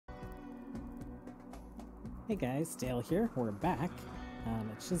Hey guys, Dale here. We're back.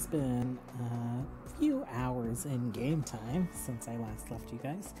 It's just been a few hours in game time since I last left you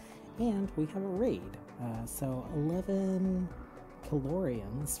guys, and we have a raid. So 11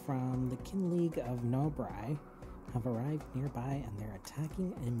 Calorians from the Kin League of Nobrai have arrived nearby and they're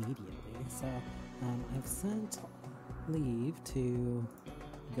attacking immediately. So I've sent Leave to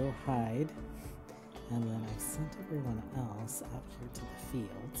go hide, and then I've sent everyone else out here to the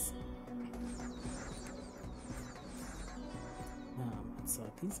fields. So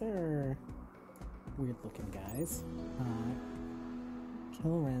these are weird looking guys.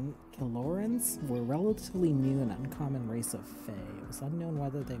 Calorans were relatively new and uncommon race of Fae. It was unknown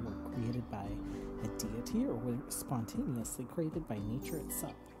whether they were created by a deity or were spontaneously created by nature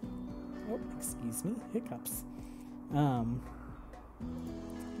itself. Oh, excuse me, hiccups.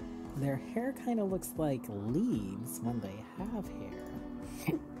 Their hair kind of looks like leaves when they have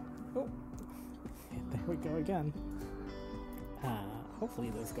hair. Oh, there we go again. Hopefully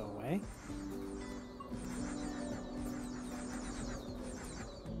those go away.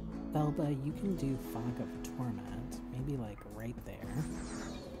 Belba, you can do Fog of Torment. Maybe like right there.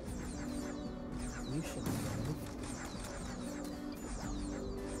 You should move.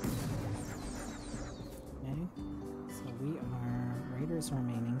 Okay. So we are raiders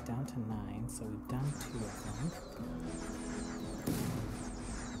remaining down to 9, so we've done 2 of them.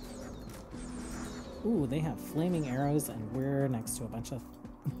 Ooh, they have flaming arrows, and we're next to a bunch of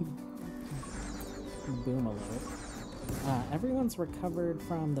Boomaloo. Everyone's recovered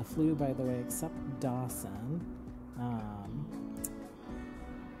from the flu, by the way, except Dawson.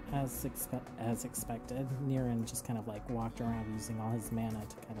 As expected, Niran just kind of like walked around using all his mana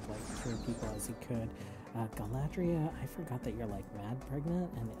to kind of like cure people as he could. Galadria, I forgot that you're like mad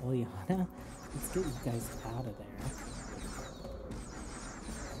pregnant, and Ilyana, let's get you guys out of there.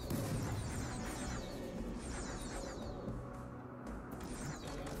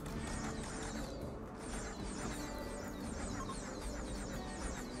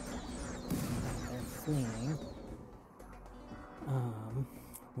 Fleeing.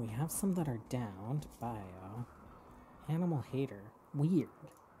 We have some that are downed. Bio. Animal Hater. Weird.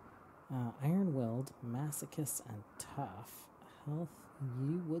 Iron-willed, masochist, and tough. Health,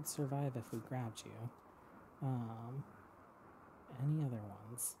 you would survive if we grabbed you. Any other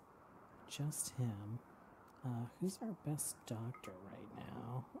ones? Just him. Who's our best doctor right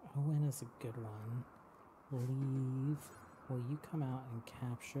now? Owen is a good one. Leave. Will you come out and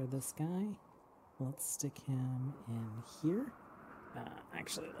capture this guy? Let's stick him in here.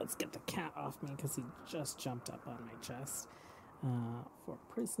 Actually, let's get the cat off me because he just jumped up on my chest. For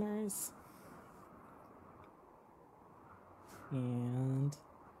prisoners. And,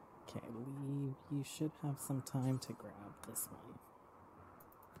 okay, Leave. You should have some time to grab this one.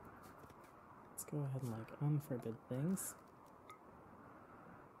 Let's go ahead and, like, unforbid things.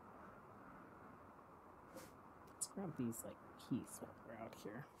 Let's grab these, like, keys while we're out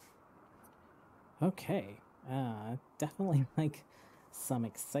here. Okay, definitely like some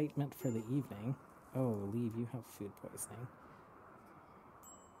excitement for the evening. Oh, Leave, you have food poisoning.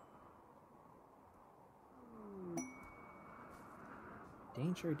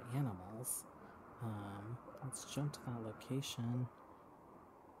 Endangered animals. Let's jump to that location.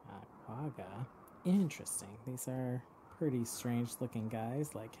 Quagga. Interesting. These are pretty strange looking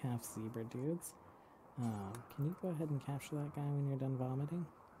guys, like half zebra dudes. Can you go ahead and capture that guy when you're done vomiting?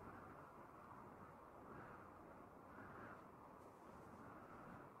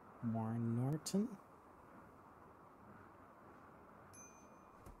 More Norton.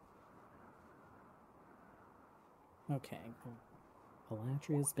 Okay,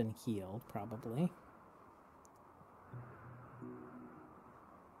 Galadria's been healed, probably.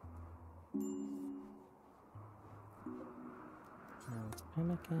 And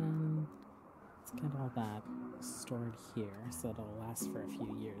pemmican. Let's get all that stored here so it'll last for a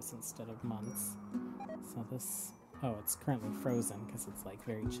few years instead of months. So this... Oh, it's currently frozen because it's like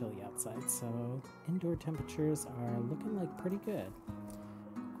very chilly outside, so indoor temperatures are looking like pretty good.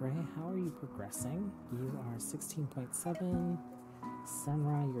 Gray, how are you progressing? You are 16.7,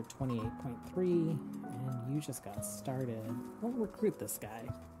 Sunra, you're 28.3, and you just got started. We'll recruit this guy,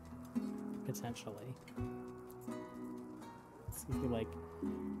 potentially. Let's see if he like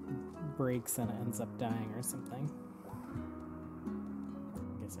breaks and ends up dying or something. I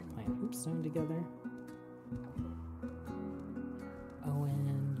guess they're playing Hoopstone together.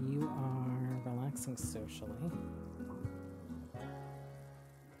 Owen, you are relaxing socially.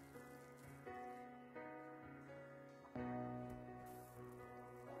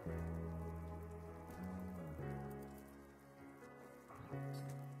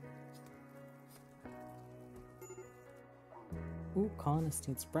 Ooh, colonist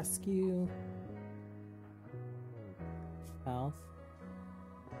needs rescue. Health.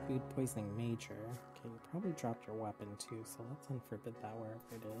 Food poisoning major. Okay, you probably dropped your weapon too, so let's unforbid that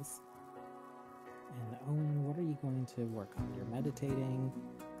wherever it is. And Owen, what are you going to work on? You're meditating.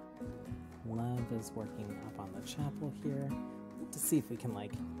 Lev is working up on the chapel here. To see if we can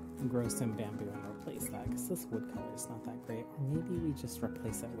like grow some bamboo and replace that, because this wood color is not that great. Or maybe we just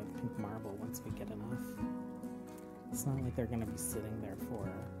replace it with pink marble once we get enough. It's not like they're going to be sitting there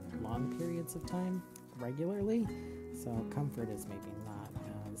for long periods of time regularly, so comfort is maybe not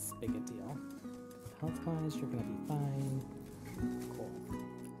as big a deal. Health-wise, you're going to be fine. Cool.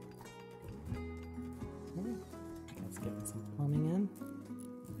 Okay. Let's get some plumbing in.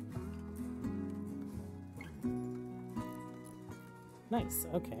 Nice,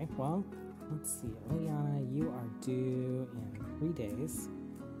 okay, well, let's see. Ileana, you are due in 3 days.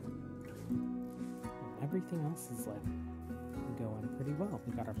 And everything else is like going pretty well.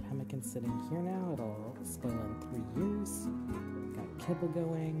 We got our pemmican sitting here now. It'll spoil in 3 years. Got kibble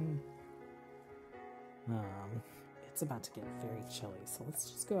going. It's about to get very chilly, so let's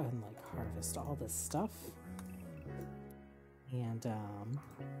just go ahead and like harvest all this stuff. And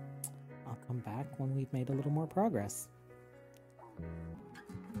I'll come back when we've made a little more progress.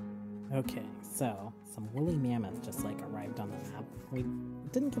 Okay, so some woolly mammoth just like arrived on the map. We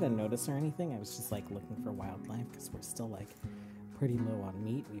didn't get a notice or anything. I was just like looking for wildlife because we're still like pretty low on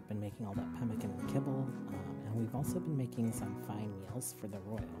meat. We've been making all that pemmican and kibble, and we've also been making some fine meals for the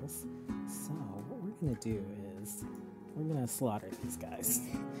royals. So what we're gonna do is we're gonna slaughter these guys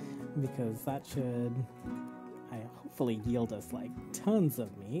because that should hopefully yield us like tons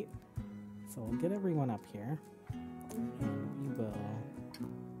of meat. So we'll get everyone up here. And we will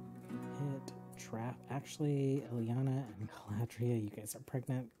hit draft. Actually, Ileana and Galadria, you guys are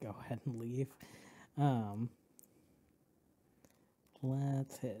pregnant. Go ahead and leave.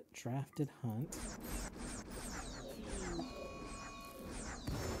 Let's hit drafted hunt.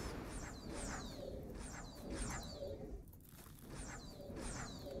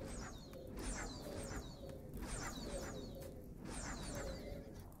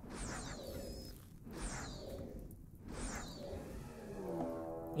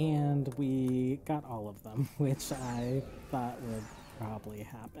 And we got all of them, which I thought would probably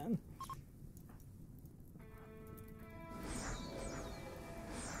happen.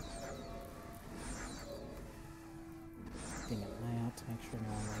 Keeping an eye out to make sure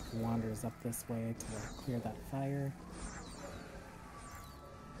no one like wanders up this way to like clear that fire.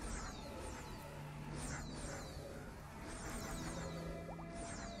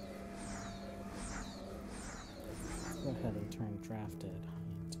 Let's go ahead and turn drafted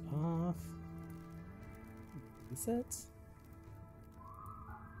off. Reset.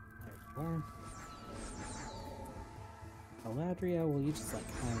 There you are. Galadria, will you just like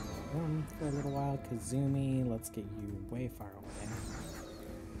hang on for a little while? Kazumi, let's get you way far away.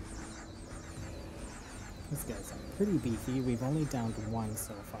 These guys are pretty beefy. We've only downed one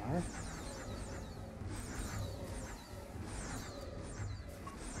so far.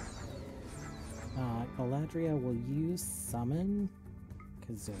 Galadria, will you summon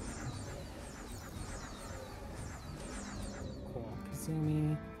Kazumi? Cool.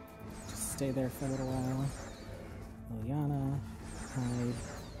 Kazumi, just stay there for a little while. Ileana, hide.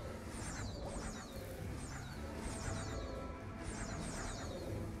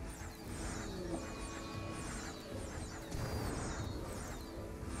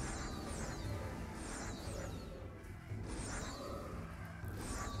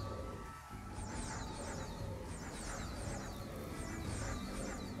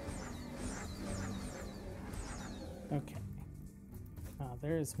 Okay.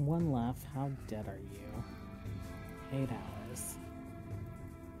 There's one left. How dead are you? 8 hours.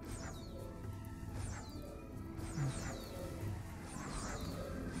 Okay.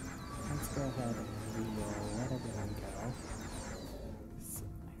 Let's go ahead and we will let everyone go. So I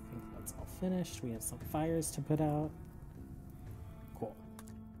think that's all finished. We have some fires to put out. Cool.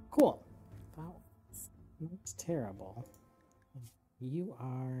 Cool. That was not terrible. You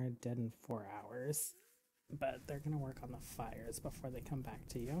are dead in 4 hours. But they're going to work on the fires before they come back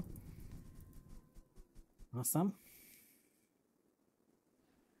to you. Awesome.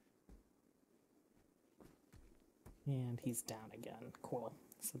 And he's down again. Cool.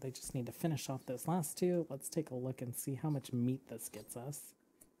 So they just need to finish off those last two. Let's take a look and see how much meat this gets us.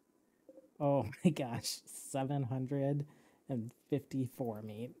 Oh my gosh. 754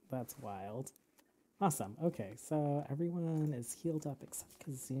 meat. That's wild. Awesome. Okay, so everyone is healed up except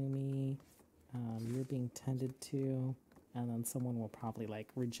Kazumi. You're being tended to, and then someone will probably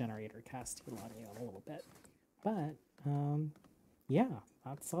like regenerate or cast heal on you in a little bit. But yeah,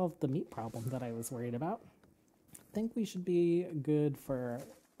 that solved the meat problem that I was worried about. I think we should be good for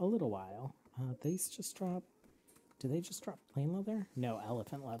a little while. These just drop... Do they just drop plain leather? No,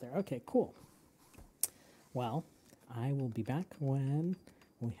 elephant leather. Okay, cool. Well, I will be back when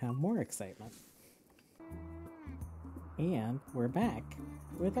we have more excitement. And we're back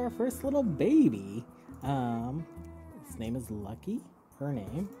with our first little baby. His name is Lucky. Her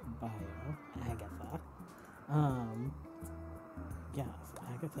name, bio, Agatha. Yeah,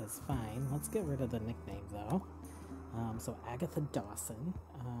 Agatha is fine. Let's get rid of the nickname though. So Agatha Dawson.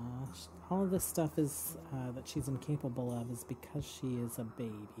 All of this stuff is that she's incapable of is because she is a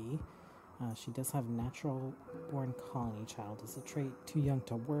baby. She does have natural-born colony child as a trait. Too young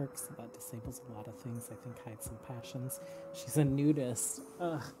to work, so that disables a lot of things. I think hides some passions. She's a nudist.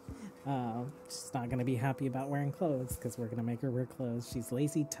 Ugh. She's not going to be happy about wearing clothes because we're going to make her wear clothes. She's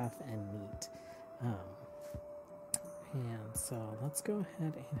lazy, tough, and neat. And so let's go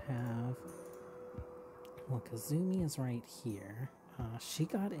ahead and have... Well, Kazumi is right here. She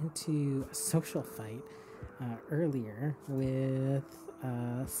got into a social fight earlier with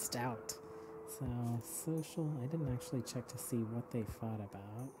Stout. So, social, I didn't actually check to see what they fought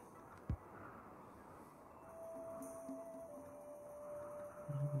about.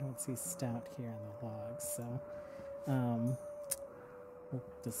 I don't see Stout here in the logs, so... well,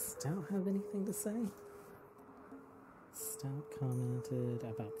 does Stout have anything to say? Stout commented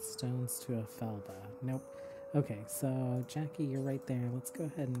about stones to a Felba. Nope. Okay, so Jackie, you're right there. Let's go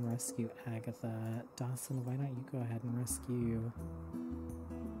ahead and rescue Agatha. Dawson, why don't you go ahead and rescue...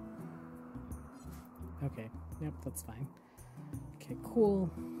 Okay, yep, that's fine. Okay, cool.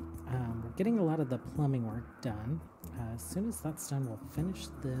 We're getting a lot of the plumbing work done. As soon as that's done, we'll finish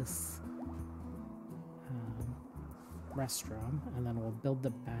this restroom, and then we'll build the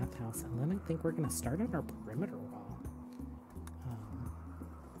bathhouse, and then I think we're going to start on our perimeter wall.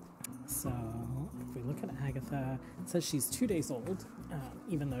 So, if we look at Agatha, it says she's 2 days old,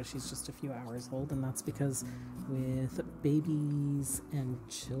 even though she's just a few hours old, and that's because with babies and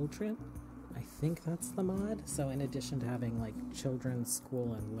children, I think that's the mod. So in addition to having like children's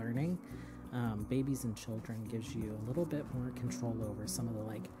school and learning, babies and children gives you a little bit more control over some of the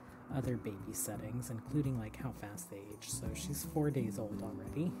like other baby settings, including like how fast they age. So she's 4 days old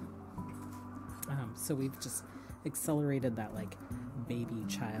already. So we've just accelerated that like baby,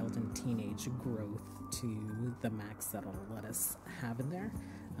 child, and teenage growth to the max that'll let us have in there,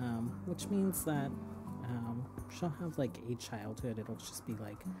 which means that she'll have like a childhood. It'll just be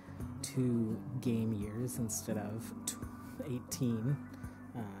like 2 game years instead of 18,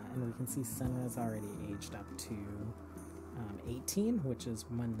 and we can see Senra's already aged up to 18, which is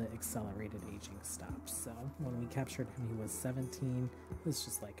when the accelerated aging stops. So when we captured him, he was 17. It was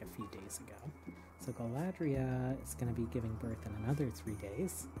just like a few days ago. So Galadria is going to be giving birth in another 3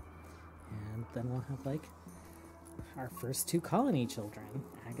 days, and then we'll have like our first 2 colony children,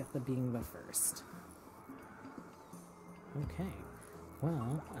 Agatha being the first. Okay,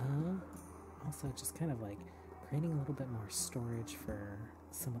 well, also just kind of like creating a little bit more storage for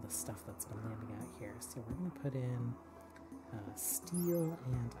some of the stuff that's been landing out here. So we're going to put in steel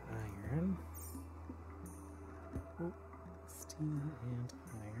and iron. Oh, steel and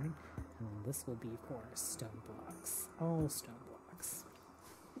iron. And then this will be for stone blocks. All stone blocks.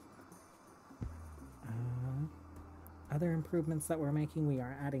 Other improvements that we're making, we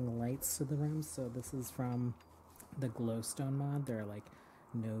are adding lights to the rooms. So this is from the glowstone mod. There are like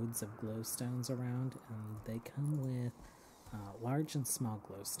nodes of glowstones around, and they come with large and small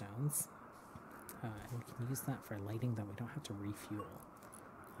glowstones. And we can use that for lighting that we don't have to refuel.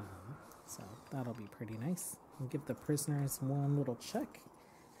 So that'll be pretty nice. We'll give the prisoners one little check,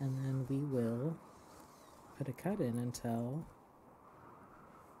 and then we will put a cut in until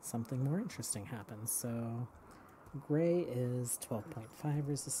something more interesting happens. So gray is 12.5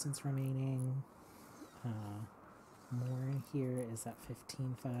 resistance remaining. Morin here is at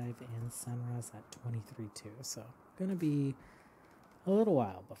 15.5, and Senra's at 23.2. So gonna be a little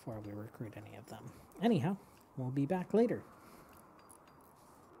while before we recruit any of them. Anyhow, we'll be back later.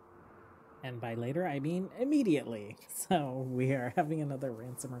 And by later, I mean immediately. So we are having another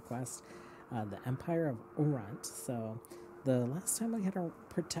ransom request. The Empire of Orant. So the last time we had a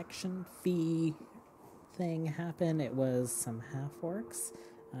protection fee thing happen, it was some half-orcs.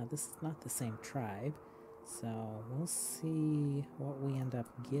 This is not the same tribe. So we'll see what we end up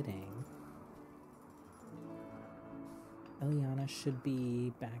getting. Eliana should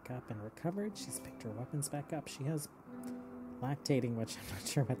be back up and recovered. She's picked her weapons back up. She has lactating, which I'm not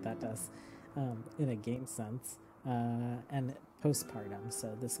sure what that does in a game sense, and postpartum.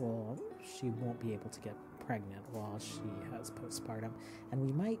 So she won't be able to get pregnant while she has postpartum. And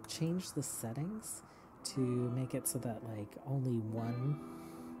we might change the settings to make it so that like only one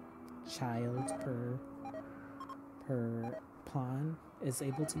child per pawn is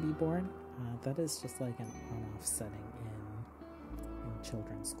able to be born. That is just like an on-off setting in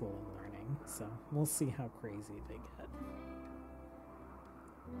children's school and learning. So we'll see how crazy they get.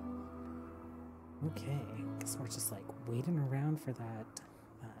 Okay, guess we're just like waiting around for that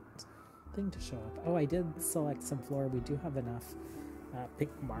thing to show up. Oh, I did select some floor. We do have enough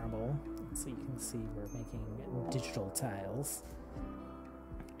pink marble, so you can see we're making digital tiles.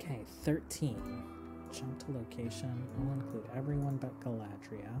 Okay, 13. Jump to location. I'll include everyone but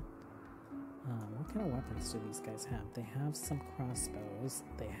Galadria. What kind of weapons do these guys have? They have some crossbows.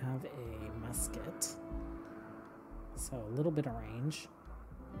 They have a musket. So a little bit of range.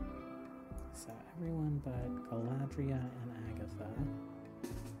 So everyone but Galadria and Agatha.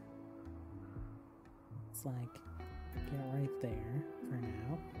 It's like, get right there for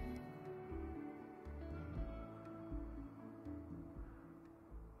now.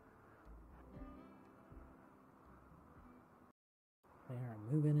 They are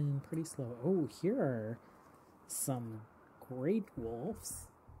moving in pretty slow. Oh, here are some great wolves.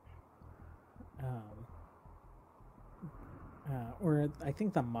 Or I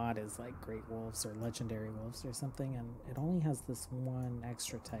think the mod is like great wolves or legendary wolves or something, and it only has this one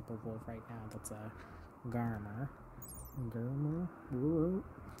extra type of wolf right now that's a Garmer.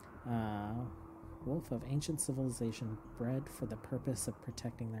 Wolf of ancient civilization, bred for the purpose of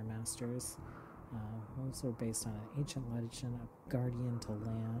protecting their masters. Wolves are based on an ancient legend of guardian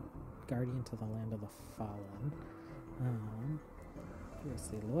to the land of the fallen.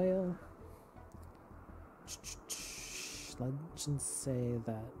 Fiercely loyal. Legends say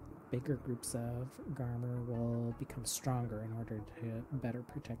that bigger groups of Garmer will become stronger in order to better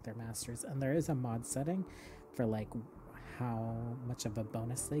protect their masters. And there is a mod setting for like how much of a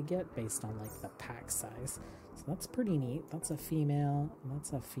bonus they get based on like the pack size. So that's pretty neat. That's a female.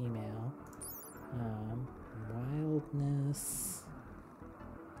 That's a female. Wildness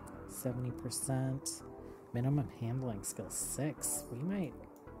 70%. Minimum handling skill 6. We might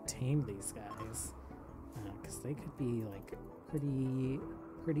tame these guys because they could be like pretty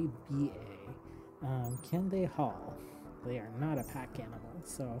BA. Can they haul? They are not a pack animal,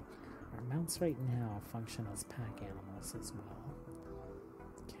 so our mounts right now function as pack animals as well.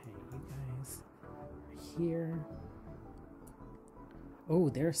 Okay, you guys are here. Oh,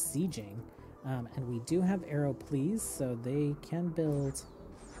 they're sieging. And we do have arrow please, so they can build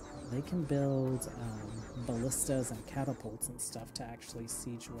ballistas and catapults and stuff to actually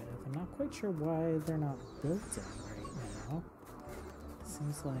siege with. I'm not quite sure why they're not building right now.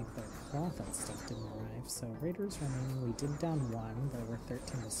 Seems like their cloth and stuff didn't arrive. So raiders remaining, we did down one. There were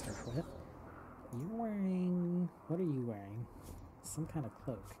 13 to start with. You're wearing, what are you wearing? Some kind of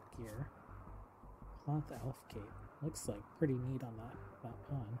cloak gear. Cloth elf cape. Looks like pretty neat on that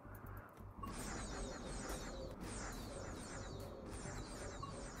pawn.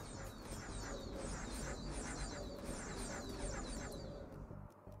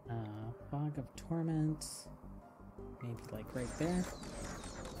 Fog of Torment, maybe like right there.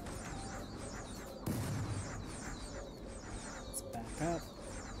 Let's back up.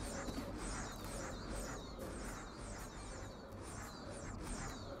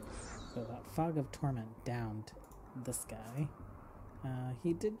 So that Fog of Torment downed this guy.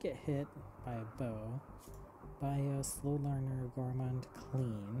 He did get hit by a bow by a slow learner Gormund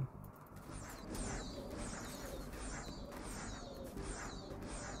Clean.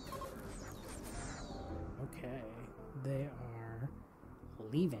 Okay, they are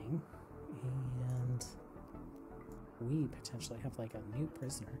leaving, and we potentially have like a new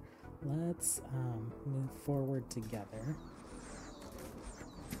prisoner. Let's move forward together.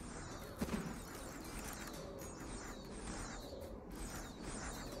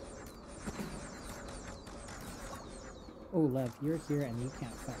 Oh, Lev, you're here and you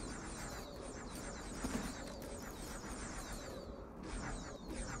can't fight.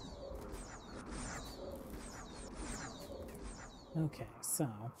 Okay, so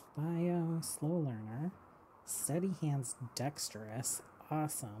Bio, Slow Learner, Steady Hands, Dexterous,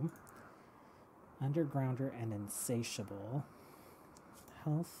 Awesome, Undergrounder, and Insatiable.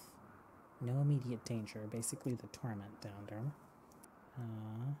 Health, no immediate danger, basically the Torment downer.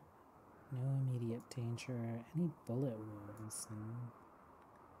 No immediate danger, any bullet wounds.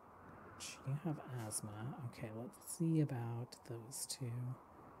 You have asthma. Okay, let's see about those two.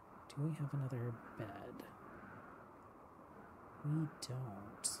 Do we have another bed? We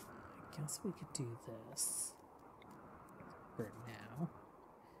don't. I guess we could do this for now.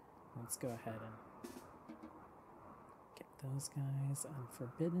 Let's go ahead and those guys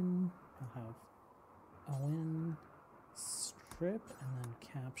unforbidden. We'll have Owen strip and then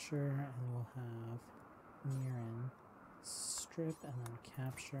capture, and we'll have Mirren strip and then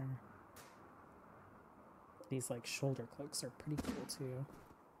capture. These like shoulder cloaks are pretty cool too.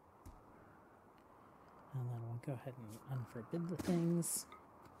 And then we'll go ahead and unforbid the things.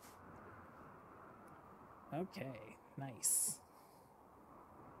 Okay, nice.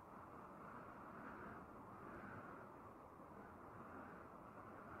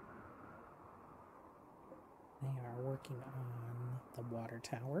 They are working on the water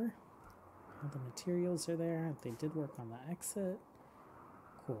tower. All the materials are there. They did work on the exit.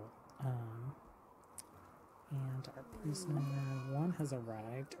 Cool. And our prisoner 1 has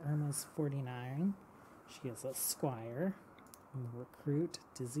arrived. Irma's 49. She is a squire. Recruit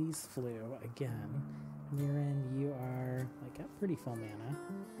disease flu again. Mirren, you are like at pretty full mana.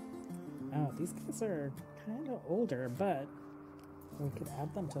 Oh, these guys are kind of older, but we could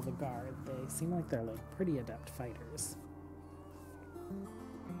add them to the guard. They seem like they're like pretty adept fighters.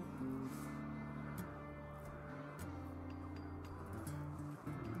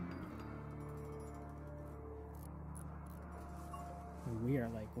 We are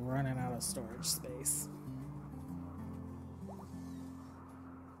like running out of storage space.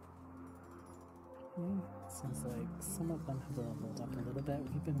 Seems like some of them have leveled up a little bit.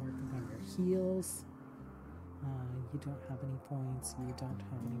 We've been working on your heals. You don't have any points. You don't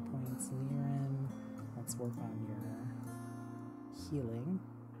have any points. Niren, let's work on your healing.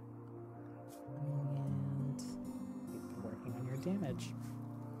 And we've been working on your damage.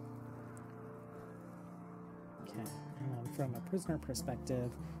 Okay, and from a prisoner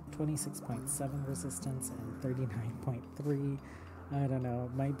perspective, 26.7 resistance and 39.3. I don't know,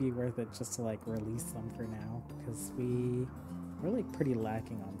 it might be worth it just to like release them for now, because we're like pretty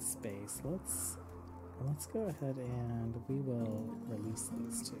lacking on space. Let's go ahead and we will release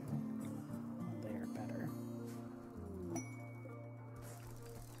these two when they are better.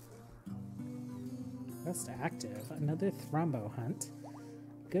 Quest active, another Thrombo hunt,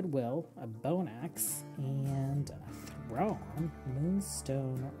 Goodwill, a bone axe, and a throne,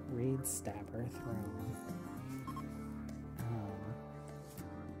 Moonstone Raid Stabber throne.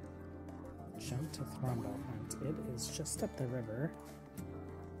 Jump to Thrombo hunt. It is just up the river.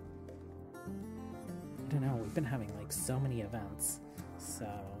 I don't know, we've been having like so many events, so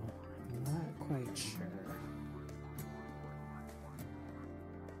I'm not quite sure.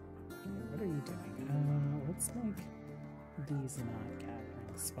 Okay, what are you doing? Let's make these not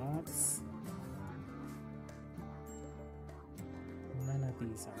gathering spots. None of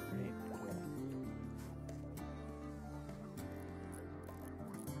these are right. Cool.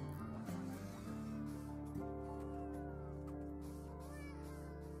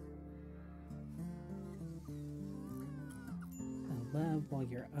 While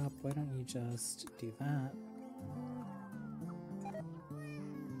you're up, why don't you just do that?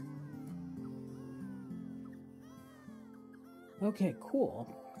 Okay, cool.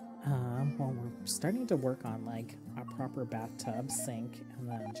 Well, we're starting to work on like a proper bathtub sink and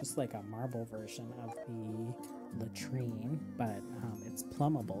then just like a marble version of the latrine, but it's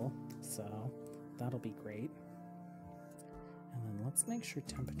plumbable, so that'll be great. And then let's make sure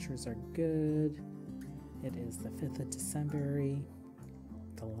temperatures are good. It is the 5th of December.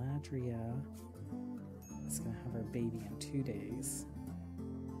 Galadria is going to have her baby in 2 days.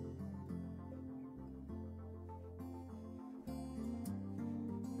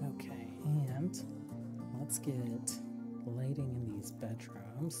 Okay, and let's get lighting in these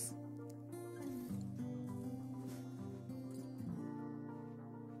bedrooms.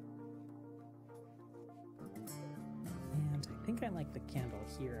 And I think I like the candle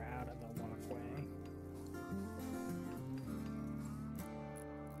here out of the walkway.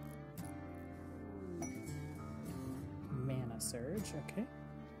 Surge, okay.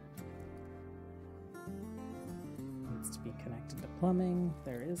 Needs to be connected to plumbing.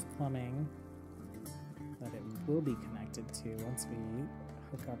 There is plumbing that it will be connected to once we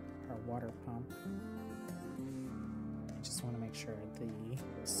hook up our water pump. I just want to make sure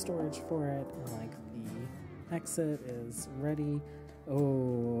the storage for it, like the exit, is ready.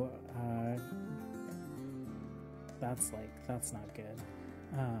 Oh, that's not good.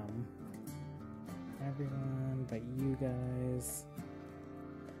 Everyone but you guys.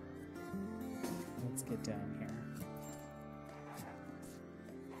 Let's get down here.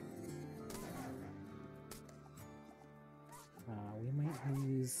 We might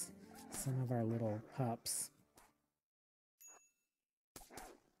lose some of our little pups.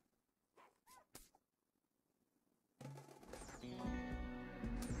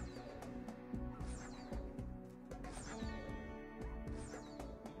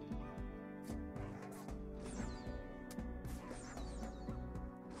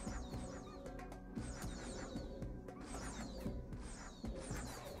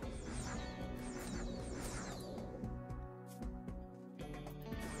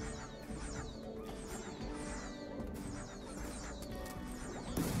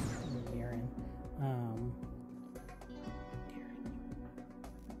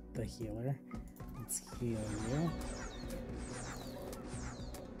 the healer. Let's heal you.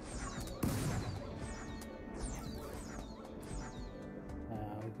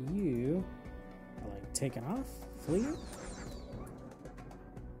 You are like taken off, flee.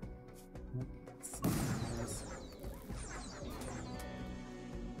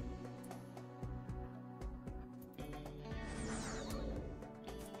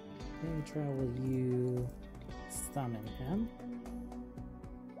 Petra, will you summon him?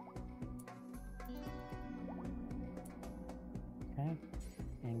 Okay,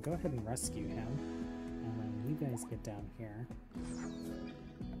 and go ahead and rescue him. And then you guys get down here.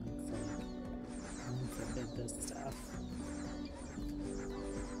 Forbid this stuff.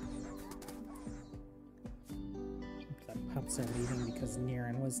 The pups are leaving because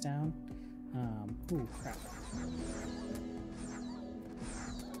Niran was down. Ooh, crap.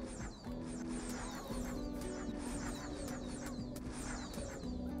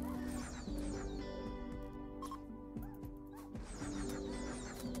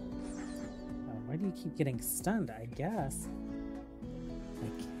 Why do you keep getting stunned? I guess.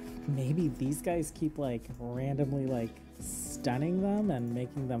 Like, maybe these guys keep like randomly like stunning them and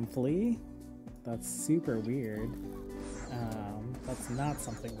making them flee? That's super weird. That's not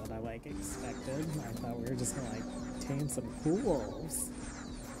something that I like expected. I thought we were just gonna like tame some wolves.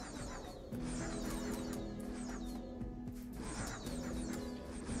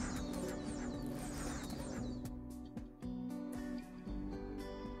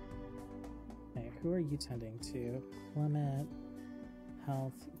 Hey, who are you tending to? Clement.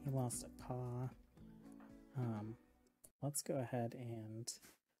 Health, he lost a paw. Let's go ahead and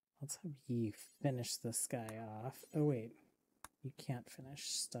let's have you finish this guy off. Oh wait, you can't finish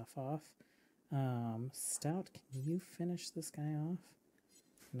stuff off. Stout, can you finish this guy off?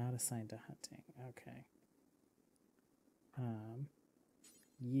 Not assigned to hunting. Okay.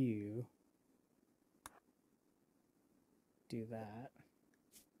 You do that.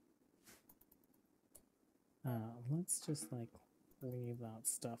 Let's just like leave that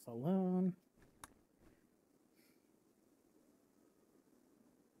stuff alone.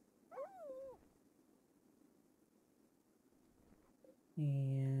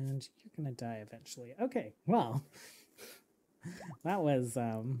 And you're gonna die eventually. Okay, well, that was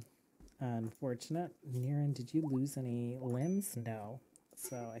unfortunate. Niran, did you lose any limbs? No.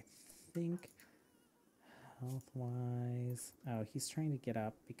 So I think health-wise... Oh, he's trying to get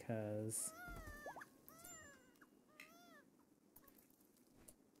up because...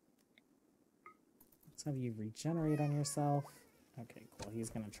 Let's have you regenerate on yourself. Okay, cool. He's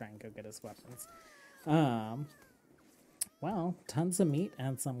gonna try and go get his weapons. Well, tons of meat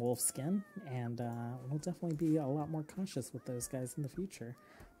and some wolf skin, and we'll definitely be a lot more cautious with those guys in the future.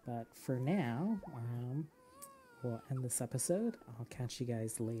 But for now, we'll end this episode. I'll catch you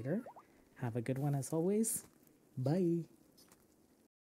guys later. Have a good one as always. Bye!